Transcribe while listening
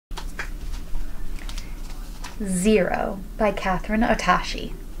Zero by Katherine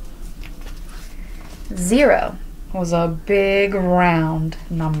Otashi. 0 was a big round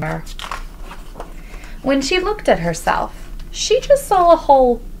number. When she looked at herself, she just saw a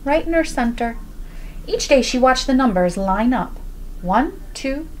hole right in her center. Each day she watched the numbers line up. 1,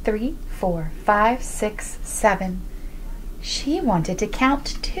 2, 3, 4, 5, 6, 7. She wanted to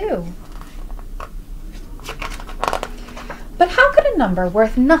count too. But how could a number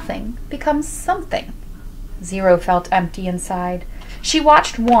worth nothing become something? 0 felt empty inside. She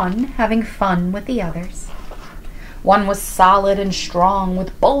watched 1 having fun with the others. 1 was solid and strong,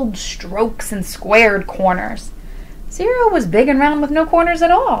 with bold strokes and squared corners. 0 was big and round with no corners at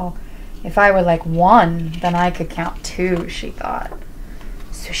all. If I were like 1, then I could count 2, she thought.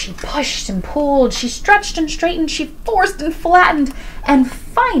 So she pushed and pulled, she stretched and straightened, she forced and flattened, and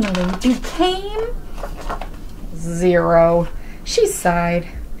finally became 0. She sighed.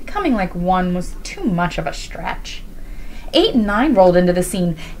 Becoming like 1 was too much of a stretch. 8 and 9 rolled into the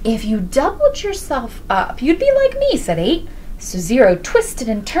scene. If you doubled yourself up, you'd be like me, said 8. So 0 twisted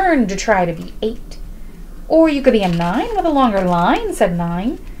and turned to try to be 8. Or you could be a 9 with a longer line, said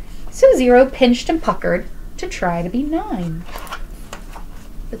 9. So 0 pinched and puckered to try to be 9.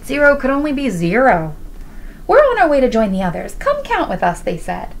 But 0 could only be 0. We're on our way to join the others. Come count with us, they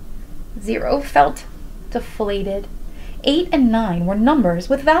said. 0 felt deflated. 8 and 9 were numbers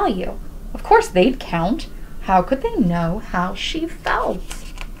with value. Of course they'd count. How could they know how she felt?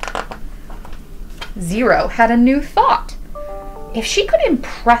 0 had a new thought. If she could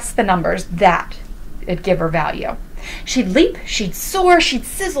impress the numbers, that'd give her value. She'd leap, she'd soar, she'd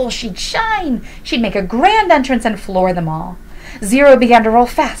sizzle, she'd shine. She'd make a grand entrance and floor them all. 0 began to roll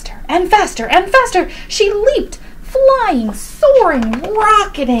faster and faster and faster. She leaped, flying, soaring,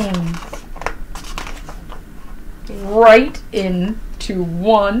 rocketing. Right into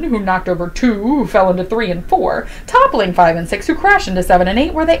 1, who knocked over 2, who fell into 3 and 4, toppling 5 and 6, who crashed into 7 and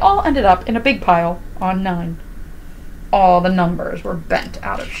 8, where they all ended up in a big pile on 9. All the numbers were bent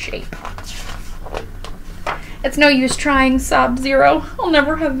out of shape. It's no use trying, sobbed 0. I'll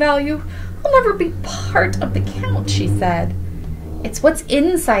never have value. I'll never be part of the count, she said. It's what's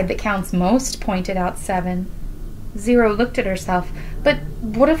inside that counts most, pointed out 7. 0 looked at herself. But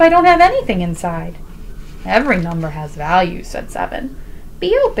what if I don't have anything inside? Every number has value, said 7.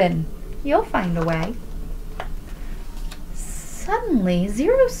 Be open. You'll find a way. Suddenly,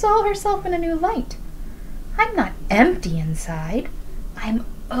 0 saw herself in a new light. I'm not empty inside. I'm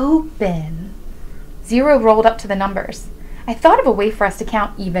open. 0 rolled up to the numbers. I thought of a way for us to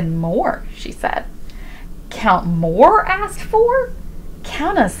count even more, she said. Count more? Asked 4.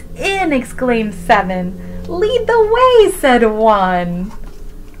 Count us in, exclaimed 7. Lead the way, said 1.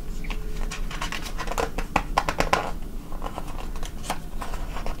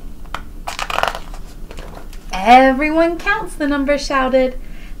 Everyone counts, the number shouted.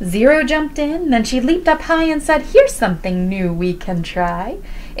 0 jumped in, then she leaped up high and said, here's something new we can try.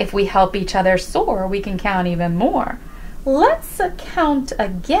 If we help each other soar, we can count even more. Let's count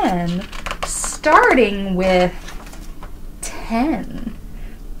again, starting with 10,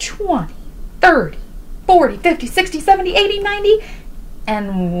 20, 30, 40, 50, 60, 70, 80, 90.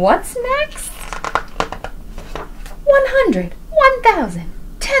 And what's next? 100, 1,000,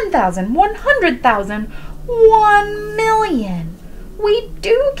 10,000, 100,000, 1,000,000. We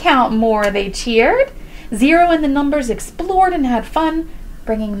do count more, they cheered. 0 and the numbers explored and had fun,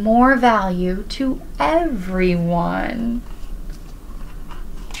 bringing more value to everyone.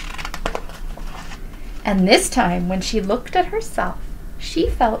 And this time, when she looked at herself, she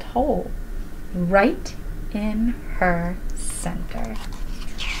felt whole, right in her center.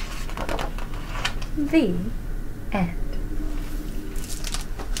 The end.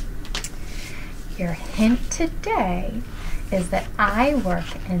 Your hint today is that I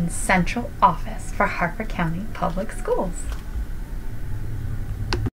work in central office for Harford County Public Schools.